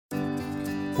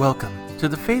Welcome to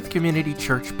the Faith Community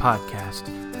Church podcast,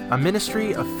 a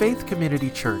ministry of Faith Community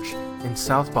Church in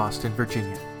South Boston,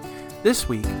 Virginia. This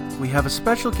week, we have a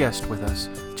special guest with us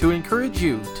to encourage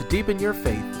you to deepen your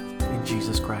faith in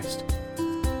Jesus Christ.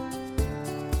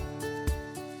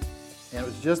 And it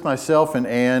was just myself and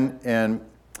Ann, and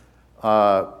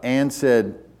Ann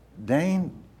said, "Dane,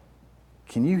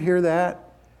 can you hear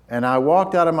that?" And I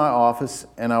walked out of my office,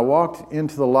 and I walked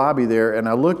into the lobby there, and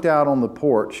I looked out on the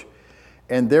porch,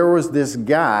 and there was this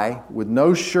guy with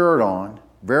no shirt on,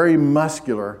 very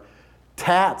muscular,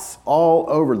 tats all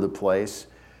over the place,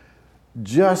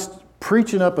 just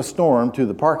preaching up a storm to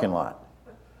the parking lot.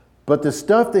 But the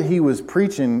stuff that he was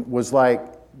preaching was like,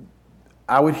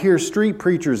 I would hear street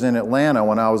preachers in Atlanta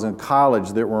when I was in college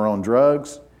that were on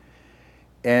drugs,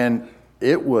 and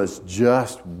it was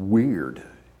just weird.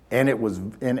 And it was,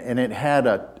 and it had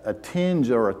a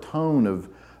tinge or a tone of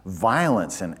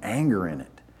violence and anger in it.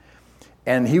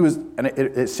 And he was, and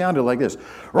it sounded like this.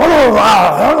 And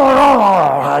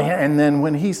then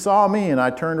when he saw me, and I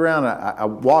turned around, and I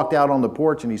walked out on the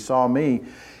porch, and he saw me,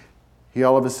 he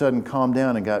all of a sudden calmed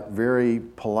down and got very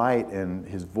polite, and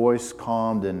his voice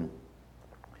calmed,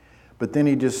 but then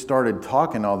he just started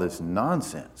talking all this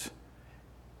nonsense.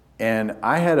 And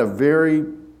I had a very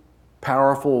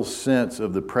powerful sense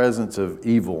of the presence of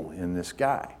evil in this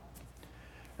guy.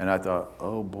 And I thought,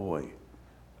 oh boy,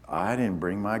 I didn't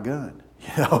bring my gun.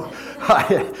 You know,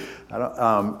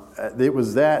 it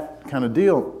was that kind of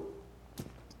deal.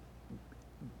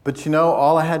 But you know,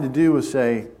 all I had to do was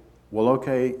say, well,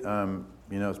 okay,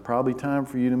 it's probably time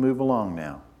for you to move along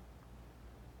now.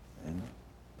 And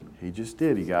he just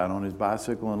did. He got on his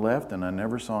bicycle and left, and I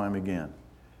never saw him again.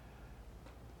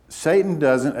 Satan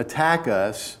doesn't attack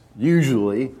us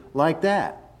usually like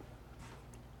that.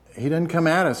 He doesn't come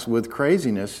at us with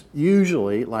craziness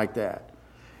usually like that.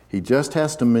 He just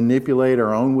has to manipulate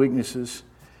our own weaknesses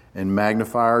and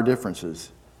magnify our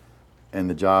differences, and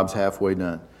the job's halfway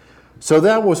done. So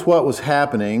that was what was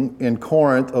happening in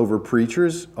Corinth over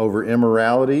preachers, over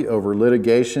immorality, over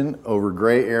litigation, over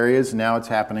gray areas. Now it's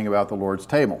happening about the Lord's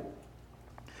table.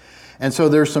 And so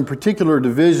there's some particular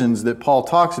divisions that Paul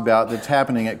talks about that's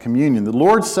happening at communion. The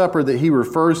Lord's Supper that he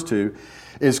refers to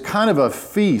is kind of a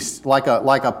feast, like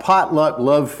a potluck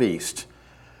love feast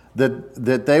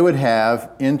that they would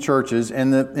have in churches,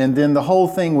 and then the whole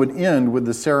thing would end with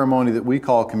the ceremony that we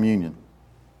call communion.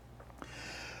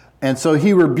 And so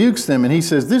he rebukes them, and he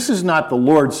says, this is not the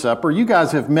Lord's Supper. You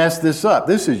guys have messed this up.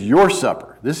 This is your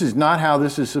supper. This is not how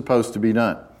this is supposed to be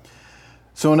done.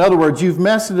 So in other words, you've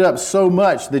messed it up so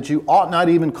much that you ought not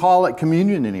even call it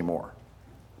communion anymore.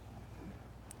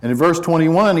 And in verse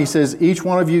 21, he says, each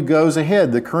one of you goes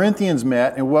ahead. The Corinthians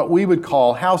met in what we would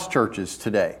call house churches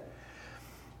today.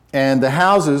 And the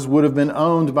houses would have been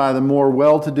owned by the more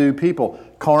well-to-do people.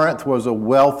 Corinth was a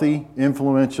wealthy,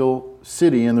 influential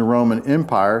city in the Roman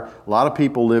Empire. A lot of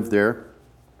people lived there.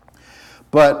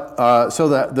 But so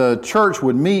that the church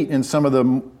would meet in some of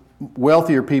the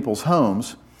wealthier people's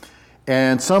homes.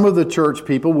 And some of the church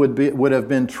people would have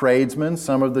been tradesmen.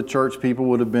 Some of the church people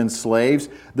would have been slaves.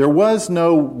 There wasn't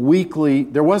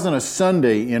a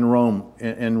Sunday in Rome,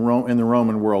 in the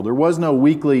Roman world. There was no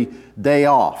weekly day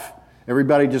off.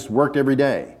 Everybody just worked every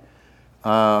day.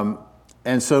 And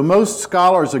so most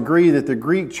scholars agree that the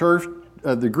Greek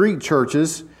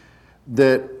churches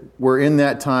that were in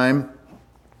that time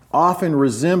often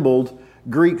resembled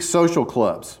Greek social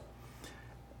clubs.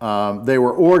 They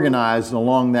were organized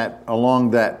along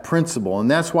that principle. And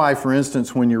that's why, for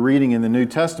instance, when you're reading in the New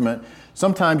Testament,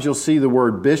 sometimes you'll see the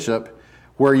word bishop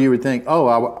where you would think,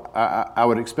 I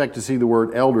would expect to see the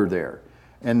word elder there.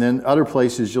 And then other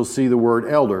places you'll see the word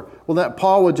elder. Well, that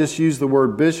Paul would just use the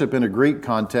word bishop in a Greek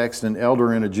context and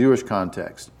elder in a Jewish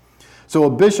context. So a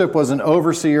bishop was an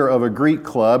overseer of a Greek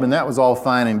club, and that was all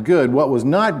fine and good. What was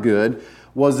not good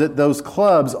was that those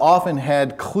clubs often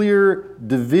had clear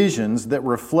divisions that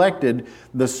reflected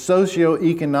the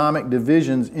socioeconomic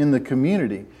divisions in the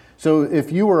community. So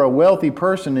if you were a wealthy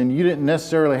person and you didn't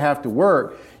necessarily have to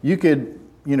work, you're going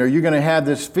to have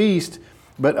this feast,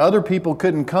 but other people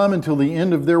couldn't come until the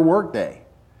end of their workday.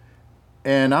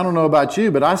 And I don't know about you,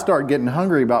 but I start getting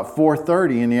hungry about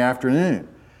 4:30 in the afternoon.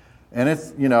 And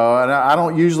it's, and I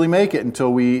don't usually make it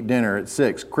until we eat dinner at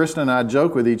 6. Krista and I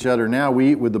joke with each other now,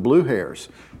 we eat with the blue hairs.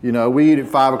 We eat at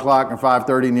 5 o'clock and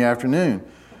 5:30 in the afternoon.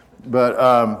 But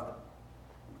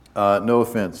no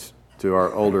offense to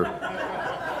our older.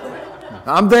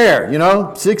 I'm there,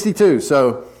 62.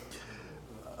 So,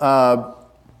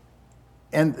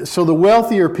 and so the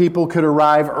wealthier people could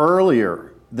arrive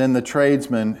earlier than the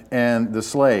tradesmen and the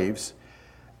slaves.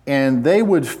 and they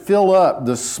would fill up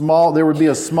there would be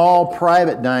a small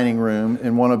private dining room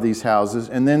in one of these houses,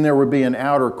 and then there would be an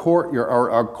outer courtyard, or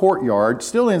a courtyard,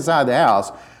 still inside the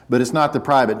house, but it's not the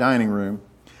private dining room.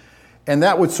 And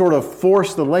that would sort of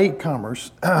force the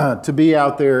latecomers to be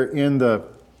out there in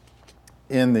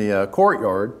the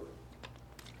courtyard.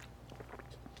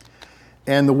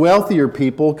 And the wealthier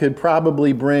people could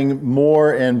probably bring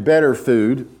more and better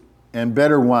food and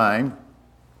better wine.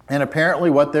 And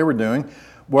apparently what they were doing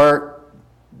were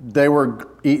they were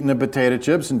eating the potato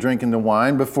chips and drinking the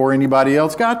wine before anybody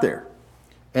else got there,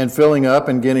 and filling up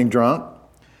and getting drunk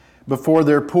before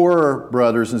their poorer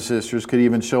brothers and sisters could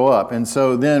even show up. And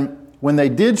so then when they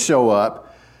did show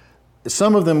up,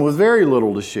 some of them with very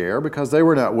little to share because they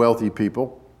were not wealthy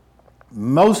people.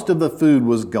 Most of the food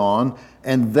was gone,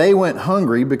 and they went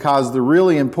hungry because the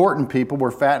really important people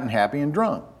were fat and happy and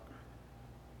drunk.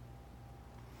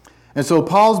 And so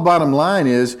Paul's bottom line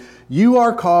is, you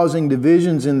are causing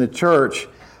divisions in the church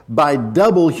by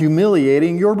double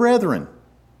humiliating your brethren.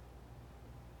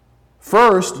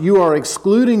 First, you are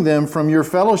excluding them from your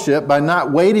fellowship by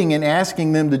not waiting and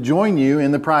asking them to join you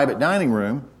in the private dining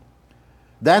room.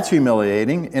 That's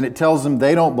humiliating, and it tells them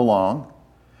they don't belong.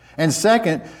 And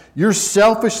second, you're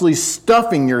selfishly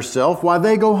stuffing yourself while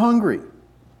they go hungry.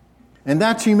 And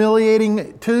that's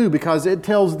humiliating too, because it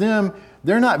tells them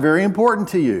they're not very important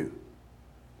to you.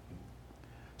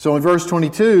 So in verse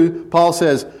 22, Paul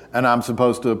says, and I'm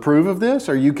supposed to approve of this?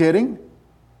 Are you kidding?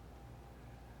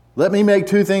 Let me make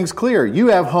two things clear. You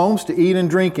have homes to eat and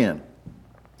drink in.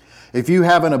 If you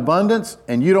have an abundance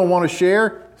and you don't want to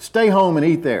share, stay home and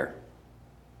eat there.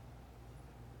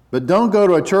 But don't go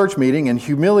to a church meeting and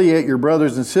humiliate your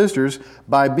brothers and sisters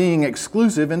by being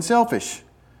exclusive and selfish.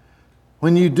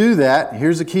 When you do that,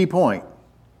 here's a key point.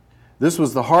 This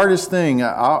was the hardest thing.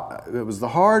 It was the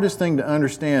hardest thing to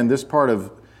understand this part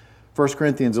of 1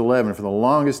 Corinthians 11 for the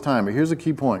longest time. But here's a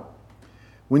key point.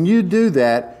 When you do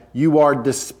that, you are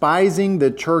despising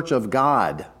the church of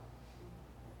God.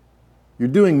 You're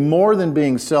doing more than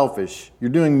being selfish. You're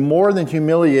doing more than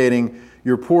humiliating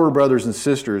your poorer brothers and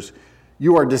sisters.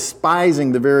 You are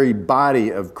despising the very body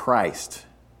of Christ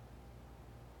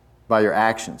by your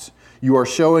actions. You are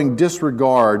showing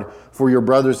disregard for your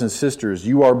brothers and sisters.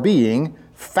 You are being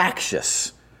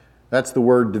factious. That's the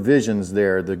word divisions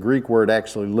there. The Greek word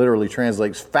actually literally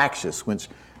translates factious, which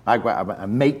I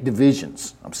make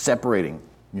divisions. I'm separating.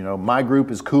 You know, my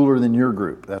group is cooler than your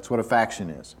group. That's what a faction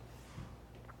is.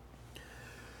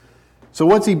 So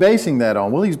what's he basing that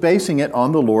on? Well, he's basing it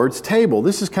on the Lord's table.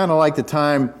 This is kind of like the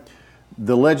time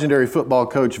the legendary football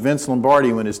coach Vince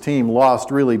Lombardi, when his team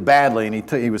lost really badly, and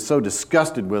he was so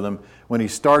disgusted with them, when he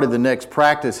started the next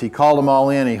practice, he called them all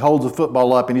in, he holds the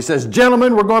football up, and he says,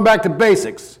 "Gentlemen, we're going back to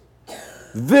basics.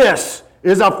 This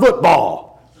is a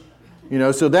football." You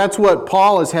know, so that's what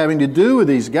Paul is having to do with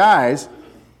these guys.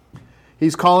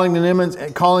 He's calling them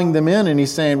in, and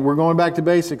he's saying, we're going back to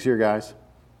basics here, guys.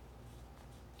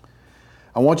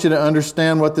 I want you to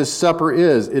understand what this supper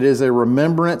is. It is a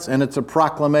remembrance and it's a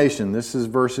proclamation. This is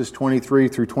verses 23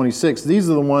 through 26. These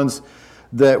are the ones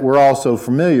that we're also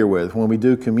familiar with. When we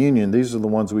do communion, these are the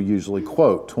ones we usually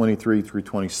quote, 23 through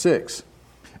 26.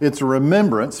 It's a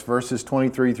remembrance, verses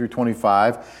 23 through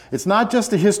 25. It's not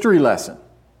just a history lesson.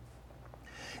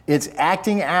 It's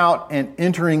acting out and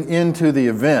entering into the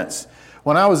events.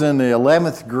 When I was in the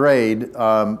 11th grade,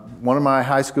 one of my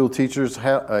high school teachers,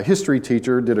 a history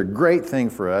teacher, did a great thing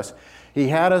for us. He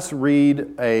had us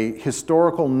read a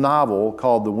historical novel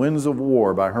called The Winds of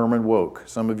War by Herman Wouk.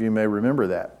 Some of you may remember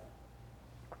that.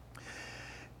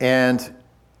 And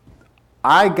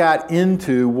I got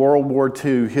into World War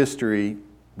II history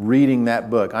reading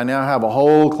that book. I now have a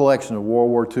whole collection of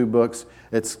World War II books.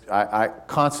 I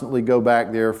constantly go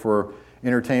back there for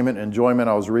entertainment, enjoyment.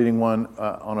 I was reading one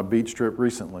on a beach trip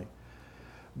recently.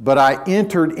 But I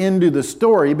entered into the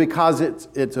story because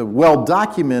it's a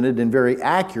well-documented and very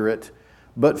accurate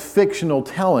but fictional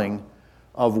telling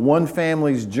of one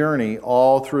family's journey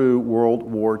all through World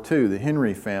War II, the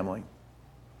Henry family.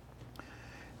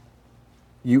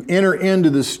 You enter into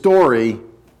the story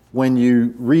when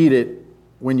you read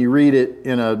it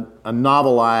in a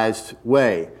novelized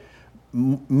way.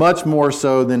 Much more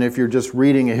so than if you're just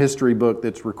reading a history book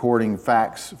that's recording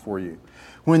facts for you.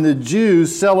 When the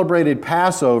Jews celebrated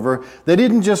Passover, they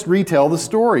didn't just retell the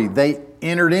story. They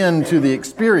entered into the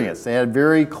experience. They had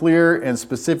very clear and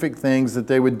specific things that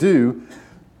they would do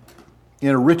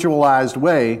in a ritualized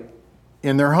way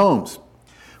in their homes.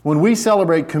 When we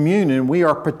celebrate communion, we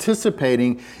are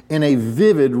participating in a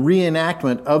vivid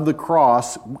reenactment of the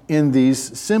cross in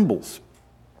these symbols.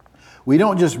 We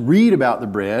don't just read about the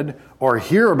bread or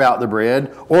hear about the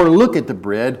bread or look at the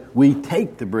bread. We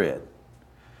take the bread.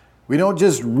 We don't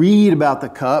just read about the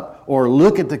cup or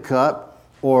look at the cup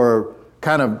or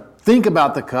kind of think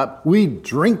about the cup. We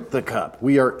drink the cup.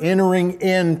 We are entering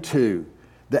into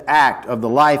the act of the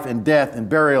life and death and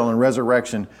burial and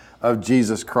resurrection of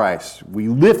Jesus Christ. We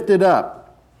lift it up.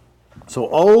 So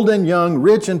old and young,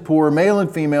 rich and poor, male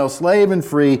and female, slave and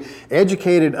free,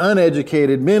 educated,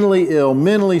 uneducated, mentally ill,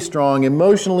 mentally strong,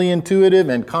 emotionally intuitive,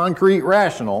 and concrete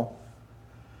rational,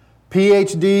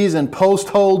 PhDs and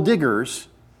post-hole diggers,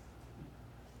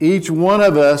 each one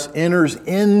of us enters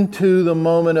into the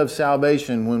moment of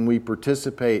salvation when we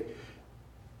participate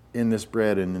in this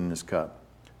bread and in this cup.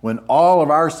 When all of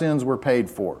our sins were paid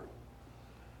for,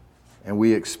 and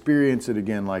we experience it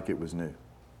again like it was new.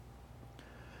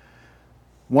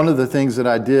 One of the things that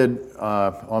I did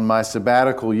on my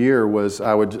sabbatical year was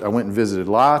I went and visited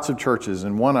lots of churches,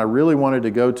 and one I really wanted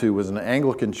to go to was an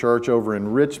Anglican church over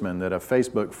in Richmond that a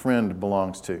Facebook friend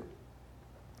belongs to.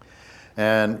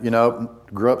 And,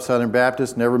 grew up Southern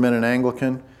Baptist, never been an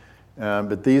Anglican,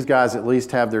 but these guys at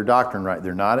least have their doctrine right.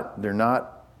 They're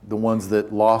not the ones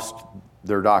that lost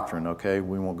their doctrine, okay?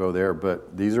 We won't go there,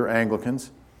 but these are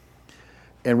Anglicans.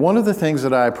 And one of the things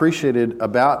that I appreciated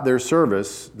about their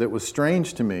service that was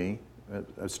strange to me,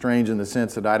 strange in the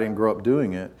sense that I didn't grow up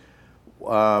doing it,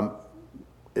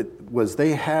 it was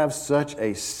they have such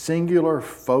a singular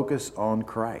focus on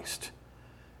Christ.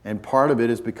 And part of it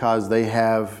is because they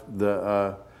have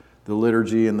the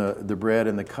liturgy and the bread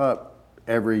and the cup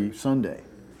every Sunday.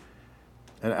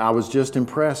 And I was just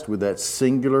impressed with that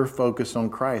singular focus on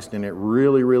Christ, and it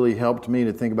really, really helped me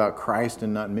to think about Christ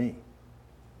and not me.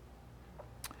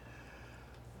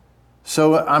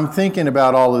 So I'm thinking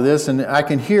about all of this, and I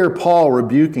can hear Paul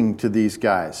rebuking these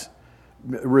guys,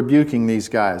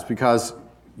 because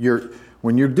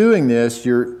when you're doing this,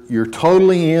 you're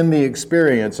totally in the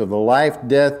experience of the life,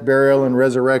 death, burial, and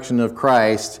resurrection of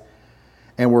Christ,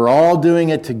 and we're all doing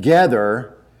it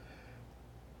together,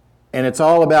 and it's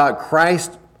all about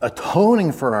Christ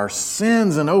atoning for our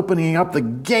sins and opening up the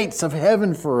gates of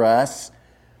heaven for us.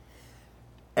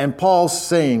 And Paul's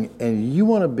saying, and you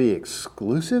want to be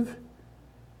exclusive?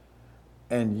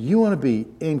 And you want to be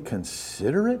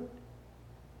inconsiderate?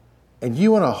 And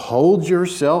you want to hold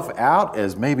yourself out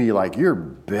as maybe like you're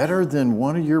better than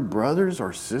one of your brothers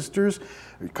or sisters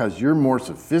because you're more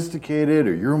sophisticated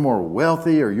or you're more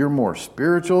wealthy or you're more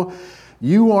spiritual?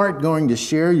 You aren't going to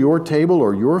share your table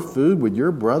or your food with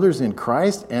your brothers in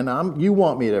Christ, and you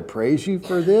want me to praise you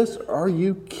for this? Are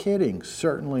you kidding?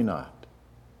 Certainly not.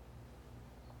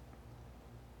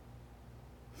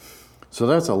 So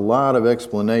that's a lot of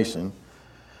explanation.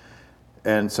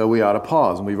 And so we ought to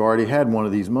pause. And we've already had one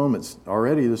of these moments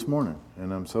already this morning.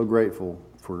 And I'm so grateful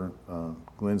for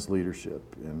Glenn's leadership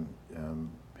and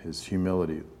his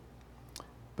humility.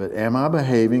 But am I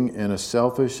behaving in a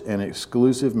selfish and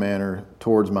exclusive manner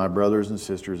towards my brothers and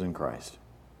sisters in Christ?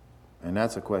 And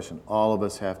that's a question all of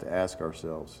us have to ask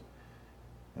ourselves.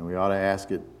 And we ought to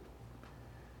ask it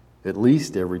at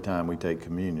least every time we take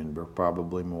communion, but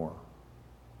probably more.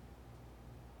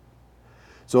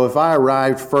 So if I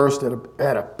arrived first at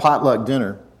a potluck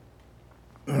dinner,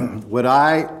 would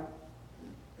I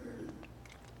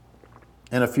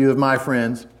and a few of my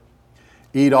friends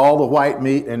eat all the white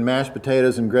meat and mashed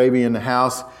potatoes and gravy in the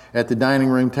house at the dining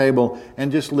room table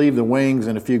and just leave the wings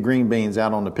and a few green beans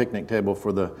out on the picnic table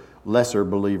for the lesser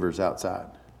believers outside?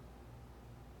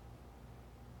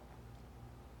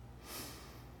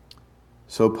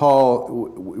 So Paul,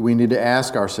 we need to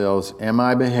ask ourselves, am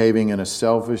I behaving in a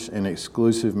selfish and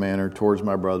exclusive manner towards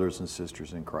my brothers and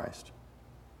sisters in Christ?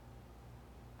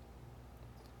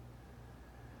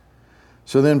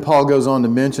 So then Paul goes on to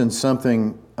mention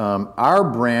something our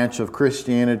branch of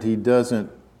Christianity doesn't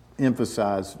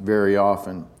emphasize very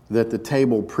often, that the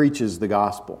table preaches the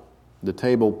gospel. The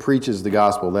table preaches the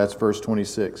gospel. That's verse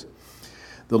 26.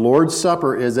 The Lord's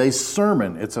Supper is a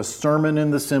sermon. It's a sermon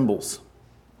in the symbols.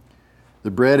 The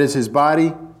bread is his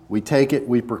body. We take it.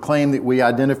 We proclaim that we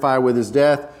identify with his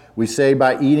death. We say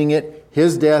by eating it,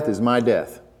 his death is my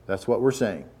death. That's what we're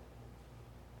saying.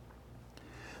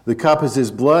 The cup is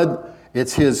his blood.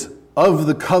 It's his of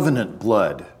the covenant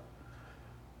blood.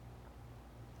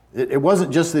 It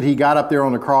wasn't just that he got up there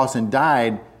on the cross and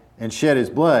died and shed his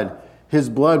blood. His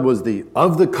blood was the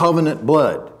of the covenant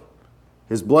blood.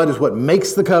 His blood is what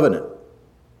makes the covenant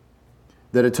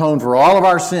that atoned for all of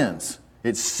our sins.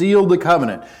 It sealed the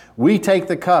covenant. We take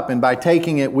the cup, and by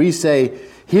taking it, we say,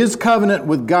 his covenant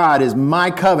with God is my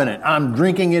covenant. I'm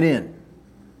drinking it in.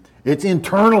 It's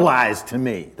internalized to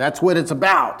me. That's what it's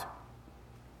about.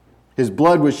 His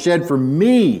blood was shed for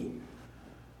me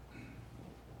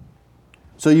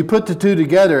So you put the two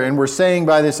together, and we're saying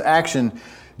by this action,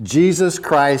 Jesus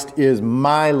Christ is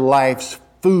my life's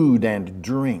food and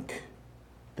drink.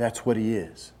 That's what He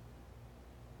is.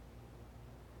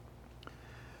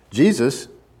 Jesus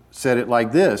said it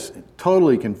like this,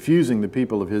 totally confusing the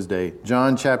people of His day.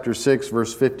 John chapter 6,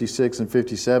 verse 56 and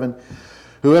 57.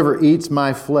 Whoever eats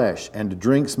my flesh and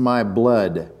drinks my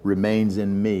blood remains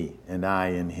in me, and I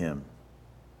in him.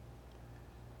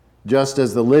 Just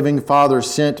as the living Father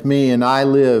sent me and I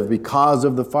live because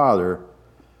of the Father,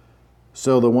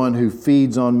 so the one who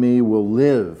feeds on me will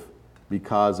live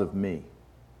because of me.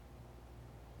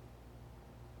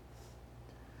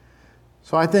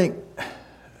 So I think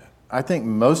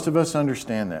most of us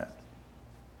understand that.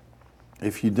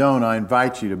 If you don't, I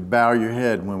invite you to bow your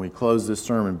head when we close this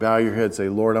sermon. Bow your head, say,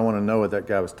 Lord, I want to know what that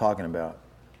guy was talking about.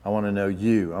 I want to know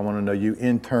you. I want to know you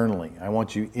internally. I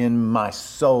want you in my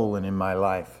soul and in my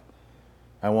life.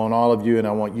 I want all of you, and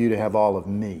I want you to have all of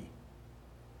me.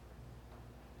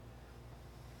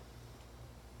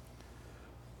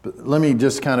 But let me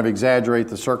just kind of exaggerate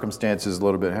the circumstances a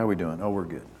little bit. How are we doing? Oh, we're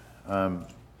good.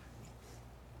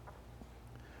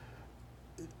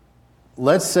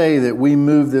 Let's say that we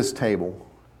move this table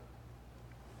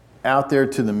out there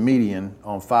to the median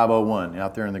on 501,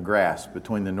 out there in the grass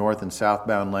between the north and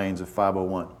southbound lanes of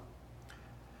 501.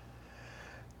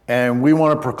 And we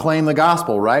want to proclaim the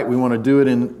gospel, right? We want to do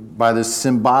it by this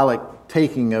symbolic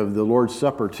taking of the Lord's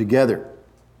Supper together.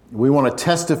 We want to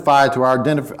testify to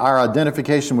our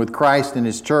identification with Christ and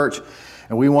His church,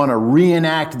 and we want to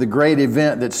reenact the great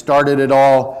event that started it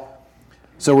all.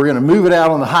 So we're going to move it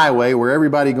out on the highway where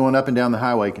everybody going up and down the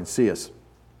highway can see us.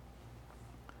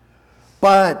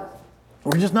 But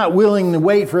we're just not willing to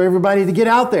wait for everybody to get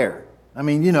out there. I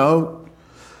mean,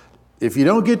 if you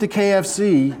don't get to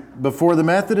KFC before the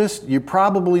Methodist, you're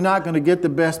probably not going to get the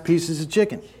best pieces of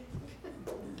chicken.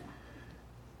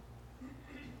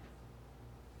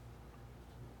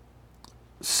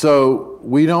 So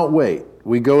we don't wait.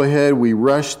 We go ahead, we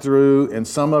rush through, and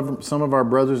some of our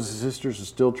brothers and sisters are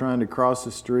still trying to cross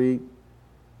the street.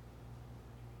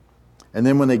 And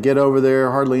then when they get over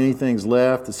there, hardly anything's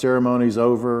left, the ceremony's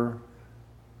over.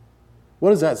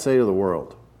 What does that say to the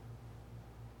world?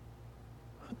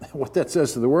 What that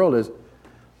says to the world is,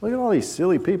 look at all these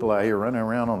silly people out here running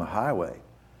around on the highway.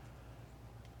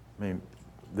 I mean,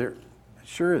 it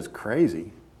sure is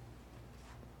crazy.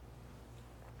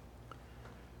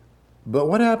 But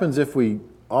what happens if we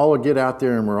all get out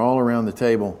there and we're all around the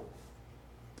table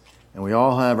and we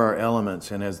all have our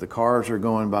elements, and as the cars are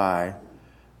going by,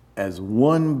 as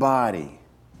one body,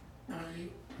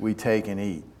 we take and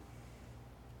eat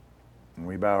and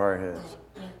we bow our heads.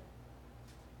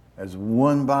 As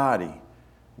one body,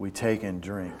 we take and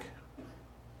drink.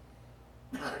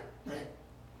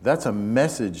 That's a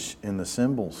message in the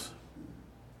symbols.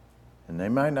 And they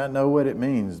might not know what it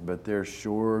means, but they're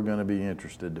sure going to be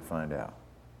interested to find out.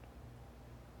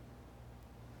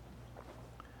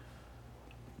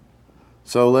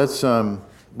 So let's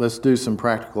do some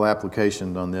practical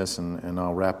applications on this, and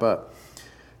I'll wrap up.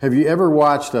 Have you ever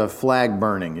watched a flag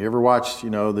burning? You ever watched,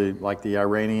 the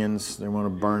Iranians, they want to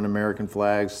burn American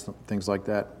flags, things like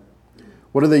that?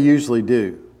 What do they usually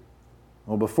do?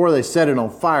 Well, before they set it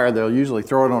on fire, they'll usually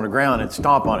throw it on the ground and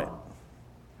stomp on it.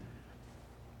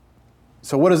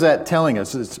 So what is that telling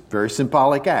us? It's a very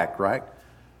symbolic act, right?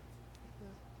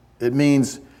 It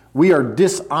means we are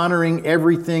dishonoring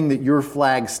everything that your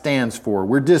flag stands for.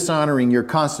 We're dishonoring your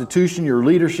Constitution, your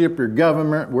leadership, your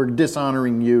government. We're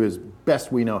dishonoring you as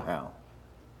best we know how.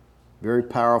 Very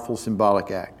powerful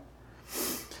symbolic act.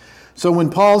 So when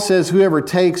Paul says whoever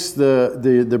takes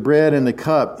the bread and the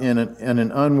cup in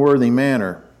an unworthy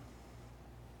manner,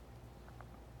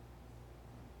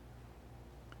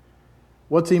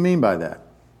 what's he mean by that?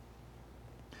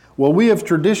 Well, we have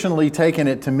traditionally taken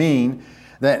it to mean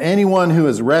that anyone who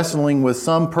is wrestling with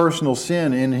some personal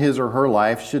sin in his or her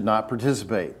life should not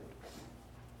participate.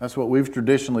 That's what we've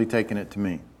traditionally taken it to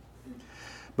mean.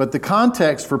 But the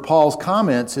context for Paul's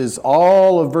comments is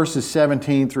all of verses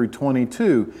 17 through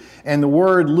 22. And the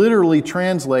word literally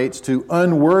translates to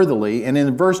unworthily. And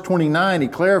in verse 29, he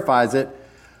clarifies it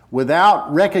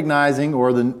without recognizing,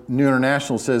 or the New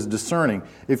International says discerning.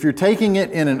 If you're taking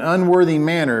it in an unworthy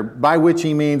manner, by which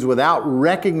he means without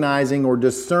recognizing or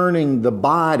discerning the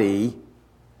body,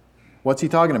 what's he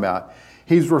talking about?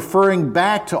 He's referring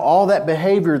back to all that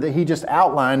behavior that he just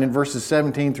outlined in verses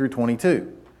 17 through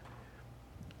 22.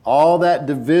 All that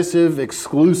divisive,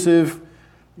 exclusive,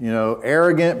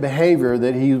 arrogant behavior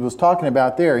that he was talking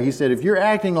about there. He said, if you're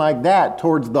acting like that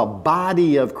towards the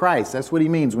body of Christ, that's what he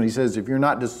means when he says, if you're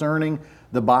not discerning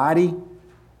the body,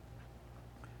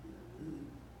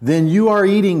 then you are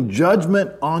eating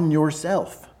judgment on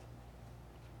yourself.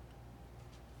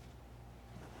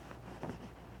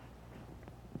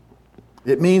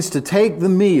 It means to take the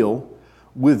meal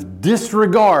with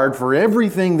disregard for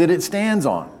everything that it stands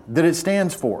on, that it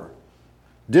stands for.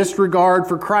 Disregard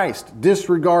for Christ,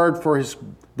 disregard for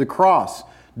the cross,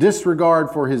 disregard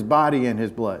for His body and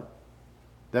His blood.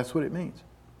 That's what it means.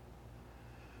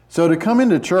 So to come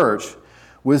into church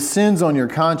with sins on your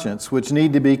conscience which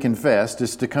need to be confessed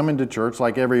is to come into church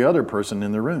like every other person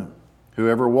in the room who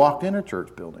ever walked in a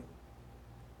church building.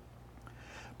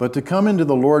 But to come into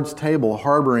the Lord's table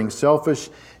harboring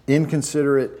selfish,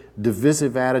 inconsiderate,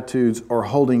 divisive attitudes or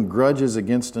holding grudges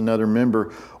against another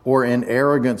member or in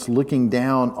arrogance looking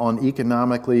down on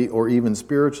economically or even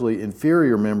spiritually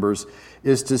inferior members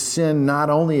is to sin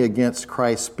not only against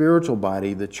Christ's spiritual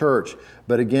body, the church,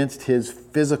 but against His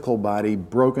physical body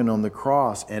broken on the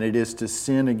cross, and it is to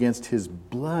sin against His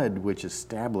blood which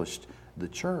established the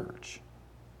church.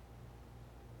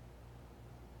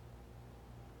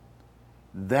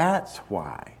 That's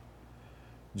why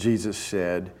Jesus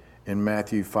said in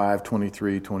Matthew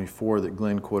 5:23-24 that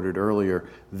Glenn quoted earlier,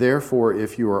 "Therefore,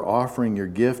 if you are offering your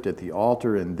gift at the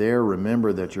altar and there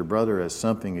remember that your brother has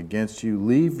something against you,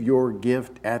 leave your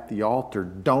gift at the altar.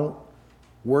 Don't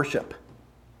worship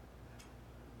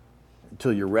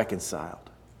until you're reconciled.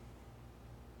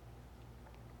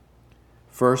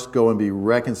 First, go and be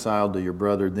reconciled to your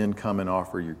brother, then come and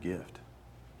offer your gift."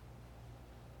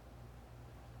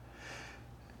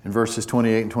 In verses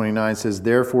 28 and 29 says,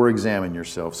 "Therefore examine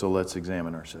yourself." So let's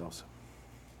examine ourselves.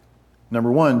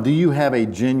 Number one, do you have a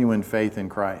genuine faith in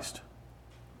Christ?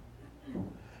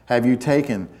 Have you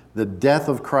taken the death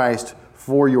of Christ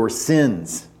for your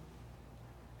sins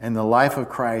and the life of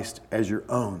Christ as your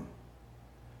own?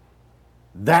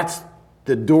 That's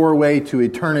the doorway to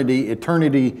eternity.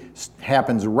 Eternity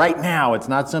happens right now. It's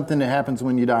not something that happens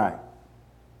when you die.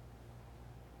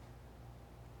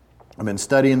 I've been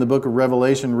studying the book of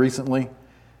Revelation recently,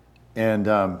 and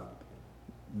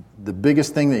the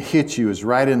biggest thing that hits you is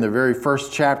right in the very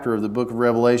first chapter of the book of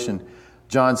Revelation.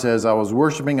 John says, "I was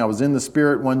worshiping, I was in the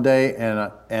Spirit one day,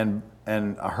 and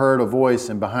I heard a voice,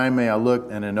 and behind me I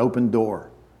looked, and an open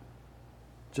door."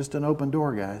 Just an open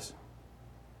door, guys.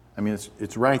 I mean,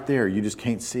 it's right there. You just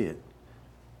can't see it.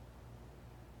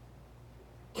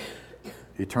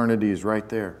 Eternity is right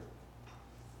there.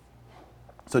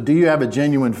 So do you have a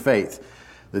genuine faith?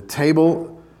 The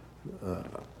table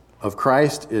of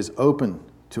Christ is open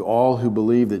to all who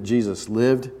believe that Jesus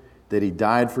lived, that He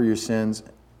died for your sins,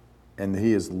 and that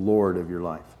He is Lord of your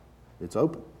life. It's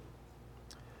open.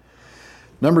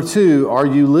 Number two, are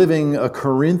you living a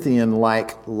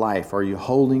Corinthian-like life? Are you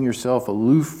holding yourself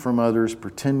aloof from others,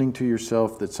 pretending to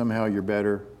yourself that somehow you're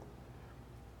better?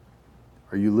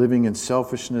 Are you living in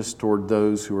selfishness toward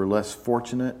those who are less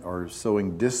fortunate, or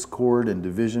sowing discord and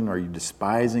division? Are you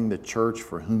despising the church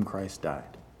for whom Christ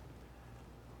died?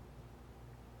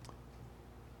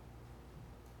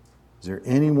 Is there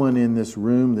anyone in this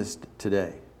room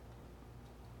today,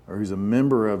 or who's a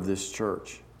member of this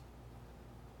church,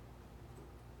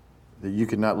 that you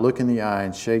could not look in the eye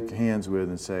and shake hands with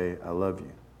and say, "I love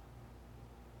you"?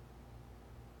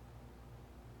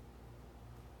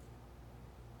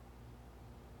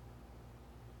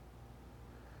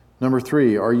 Number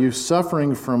three, are you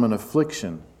suffering from an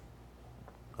affliction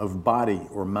of body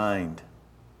or mind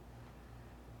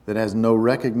that has no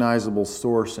recognizable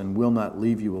source and will not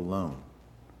leave you alone?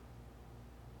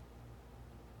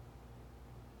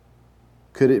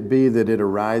 Could it be that it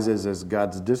arises as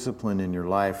God's discipline in your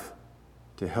life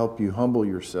to help you humble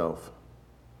yourself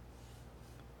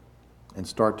and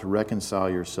start to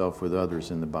reconcile yourself with others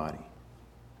in the body?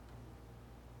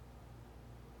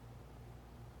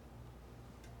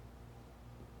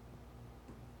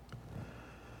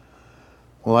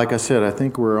 Well, like I said, I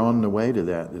think we're on the way to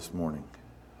that this morning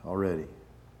already.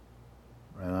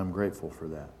 And I'm grateful for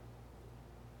that.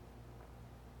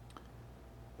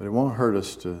 But it won't hurt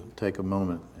us to take a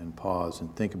moment and pause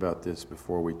and think about this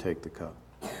before we take the cup,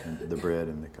 and the bread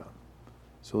and the cup.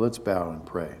 So let's bow and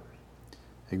pray.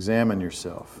 Examine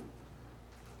yourself.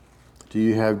 Do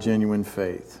you have genuine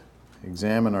faith?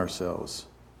 Examine ourselves.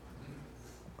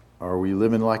 Are we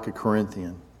living like a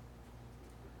Corinthian?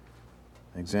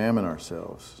 Examine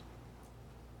ourselves.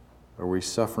 Are we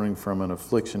suffering from an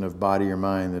affliction of body or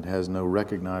mind that has no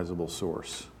recognizable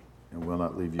source and will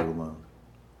not leave you alone?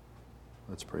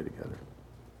 Let's pray together.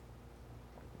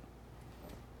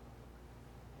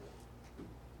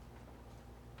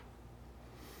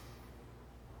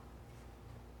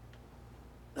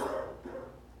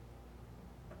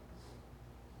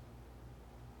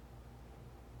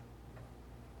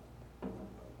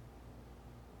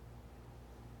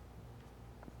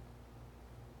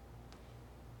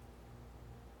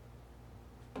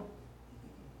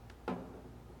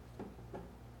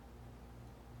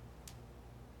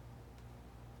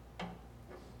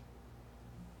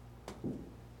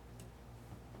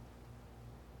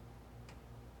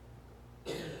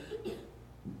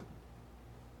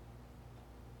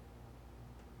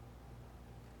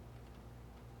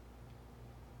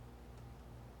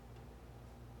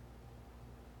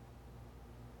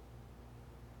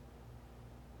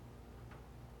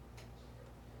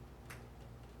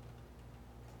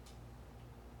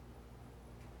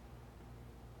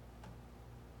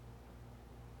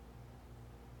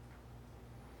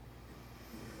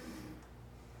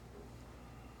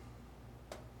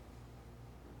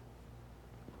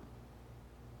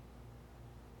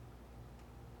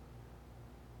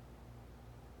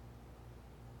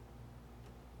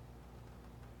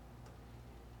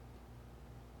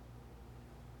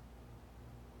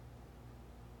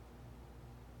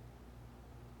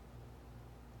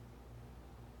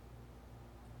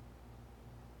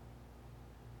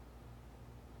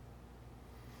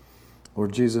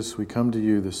 Lord Jesus, we come to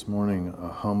you this morning a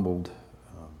humbled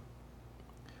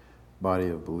body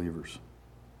of believers.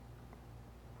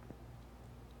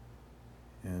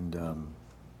 And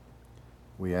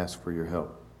we ask for your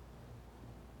help.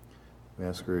 We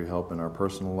ask for your help in our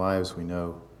personal lives. We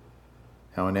know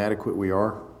how inadequate we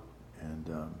are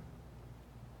and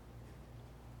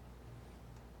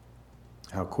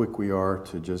how quick we are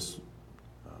to just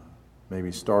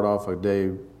maybe start off a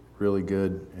day really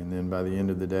good and then by the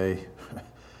end of the day,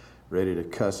 ready to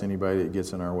cuss anybody that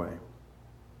gets in our way.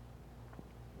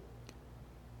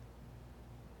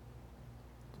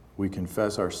 We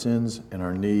confess our sins and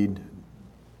our need,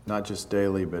 not just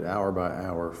daily, but hour by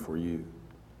hour for you.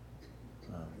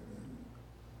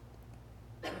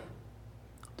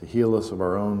 To heal us of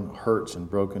our own hurts and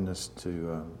brokenness,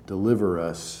 to deliver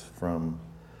us from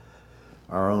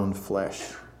our own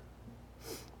flesh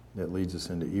that leads us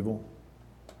into evil,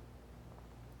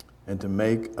 and to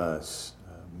make us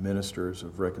ministers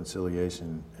of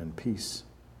reconciliation and peace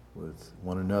with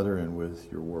one another and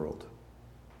with your world.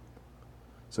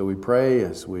 So we pray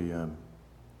as we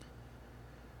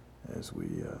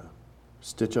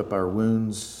stitch up our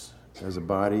wounds as a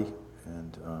body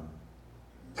and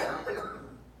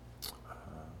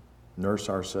nurse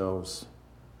ourselves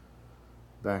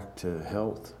back to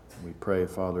health. We pray,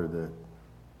 Father, that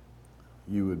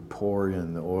you would pour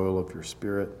in the oil of your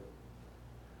Spirit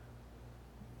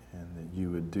and that you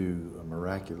would do a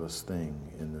miraculous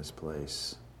thing in this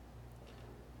place,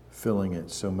 filling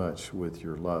it so much with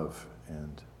your love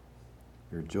and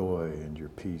your joy and your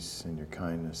peace and your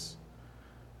kindness,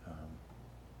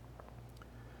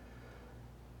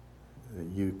 that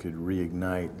you could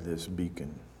reignite this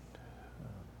beacon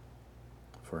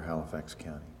for Halifax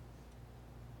County.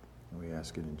 And we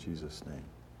ask it in Jesus' name.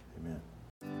 Amen.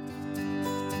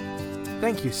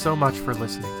 Thank you so much for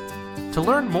listening. To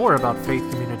learn more about Faith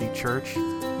Community Church,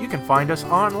 you can find us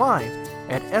online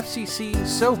at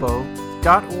fccsobo.org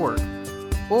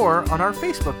or on our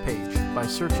Facebook page by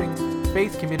searching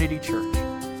Faith Community Church.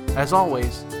 As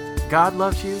always, God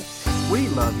loves you, we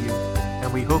love you,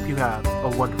 and we hope you have a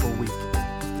wonderful week.